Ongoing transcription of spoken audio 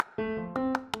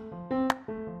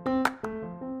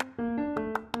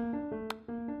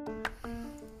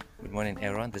Good morning,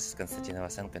 everyone. This is Konstantin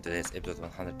Avasenko, and today's episode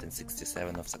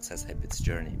 167 of Success Habits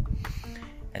Journey.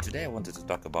 And today I wanted to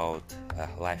talk about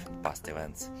life and past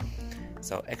events.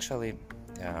 So actually,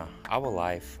 our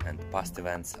life and past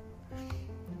events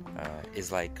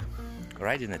is like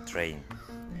riding a train.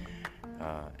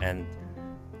 And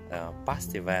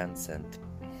past events and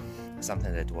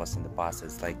something that was in the past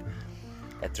is like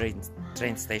a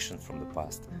train station from the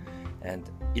past.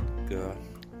 And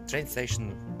train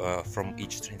station from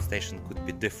each train station could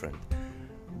be different,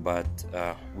 but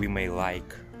we may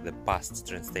like the past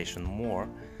train station more,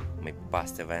 maybe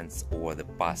past events or the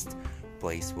past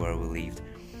place where we lived.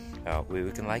 We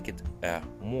can like it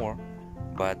more,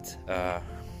 but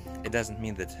it doesn't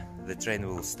mean that the train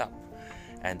will stop,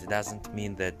 and it doesn't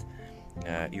mean that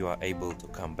you are able to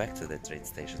come back to the train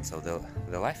station. So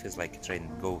the life is like a train,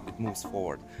 it moves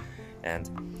forward,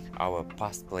 and our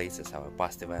past places, our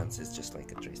past events is just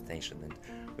like a train station, and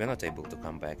we're not able to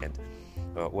come back. And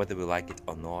whether we like it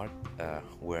or not,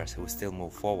 we still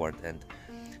move forward, and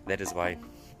that is why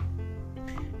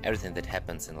everything that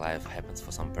happens in life happens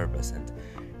for some purpose. And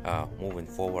moving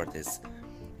forward is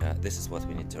this is what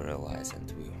we need to realize,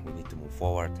 and we need to move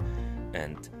forward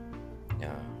and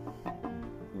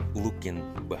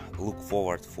look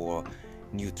forward for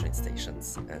new train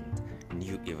stations and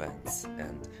new events,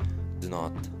 and do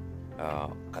not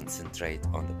concentrate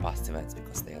on the past events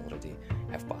because they already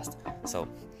have passed. So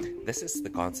this is the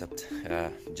concept,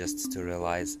 just to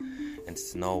realize and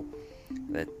to know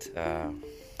that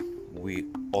we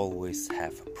always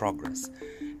have progress,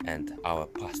 and our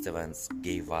past places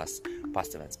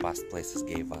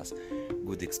gave us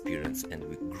good experience, and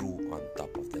we grew on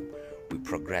top of them. We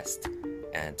progressed,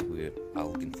 and we are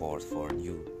looking forward for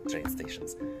new train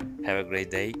stations. Have a great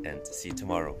day, and see you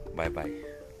tomorrow. Bye bye.